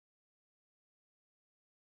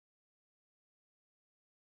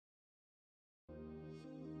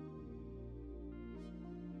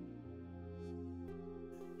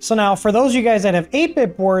So now for those of you guys that have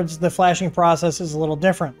 8-bit boards, the flashing process is a little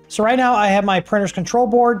different. So right now I have my printer's control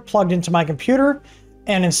board plugged into my computer,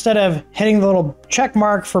 and instead of hitting the little check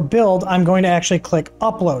mark for build, I'm going to actually click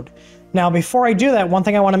upload. Now before I do that, one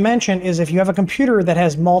thing I want to mention is if you have a computer that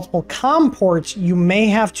has multiple COM ports, you may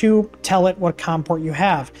have to tell it what COM port you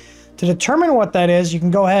have. To determine what that is, you can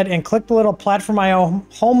go ahead and click the little Platform.io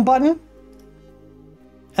home button,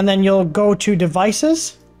 and then you'll go to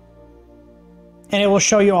devices, and it will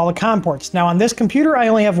show you all the COM ports. Now on this computer, I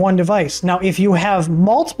only have one device. Now if you have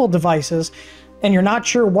multiple devices and you're not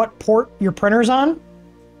sure what port your printer's on,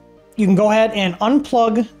 you can go ahead and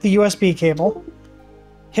unplug the USB cable,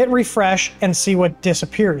 hit refresh, and see what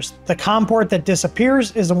disappears. The COM port that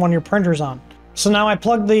disappears is the one your printer's on. So now I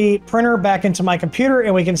plug the printer back into my computer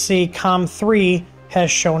and we can see COM3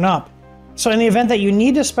 has shown up. So in the event that you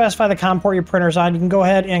need to specify the COM port your printer's on, you can go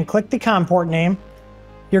ahead and click the COM port name.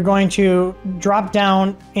 You're going to drop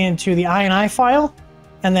down into the INI file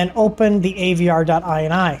and then open the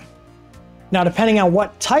avr.ini. Now, depending on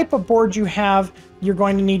what type of board you have, you're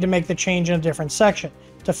going to need to make the change in a different section.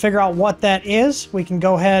 To figure out what that is, we can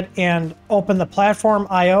go ahead and open the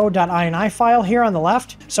platform.io.ini file here on the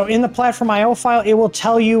left. So in the platform.io file, it will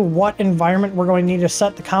tell you what environment we're going to need to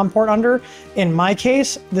set the COM port under. In my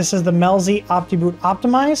case, this is the Melzi OptiBoot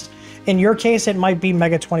Optimized. In your case, it might be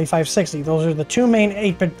Mega 2560. Those are the two main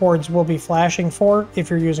 8-bit boards we'll be flashing for if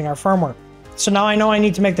you're using our firmware. So now I know I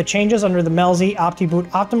need to make the changes under the Melzi OptiBoot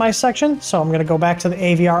Optimized section. So I'm going to go back to the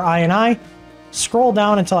AVR INI, scroll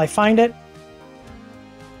down until I find it.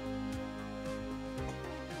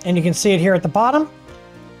 And you can see it here at the bottom.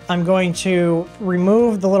 I'm going to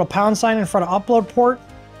remove the little pound sign in front of upload port.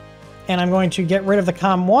 And I'm going to get rid of the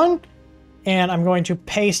COM1. And I'm going to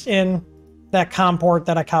paste in that COM port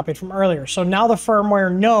that I copied from earlier. So now the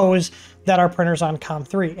firmware knows that our printer's on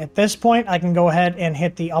COM3. At this point, I can go ahead and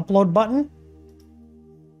hit the upload button.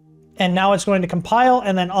 And now it's going to compile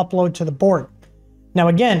and then upload to the board. Now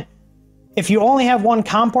again, if you only have one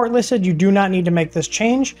COM port listed, you do not need to make this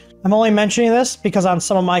change. I'm only mentioning this because on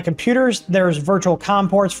some of my computers, there's virtual COM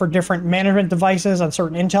ports for different management devices on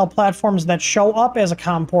certain Intel platforms that show up as a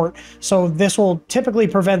COM port. So this will typically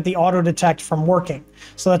prevent the auto detect from working.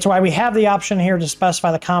 So that's why we have the option here to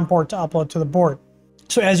specify the COM port to upload to the board.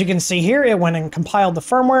 So as you can see here, it went and compiled the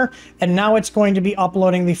firmware, and now it's going to be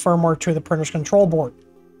uploading the firmware to the printer's control board.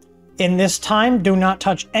 In this time, do not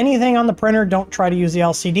touch anything on the printer. Don't try to use the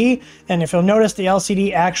LCD. And if you'll notice, the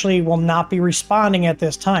LCD actually will not be responding at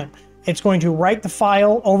this time. It's going to write the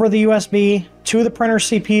file over the USB to the printer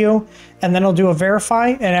CPU, and then it'll do a verify.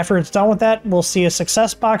 And after it's done with that, we'll see a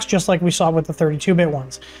success box just like we saw with the 32-bit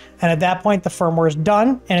ones. And at that point, the firmware is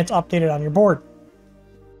done and it's updated on your board.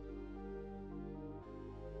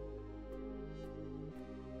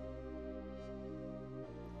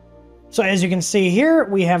 So as you can see here,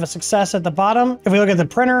 we have a success at the bottom. If we look at the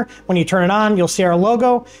printer, when you turn it on, you'll see our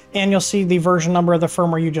logo and you'll see the version number of the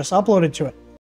firmware you just uploaded to it.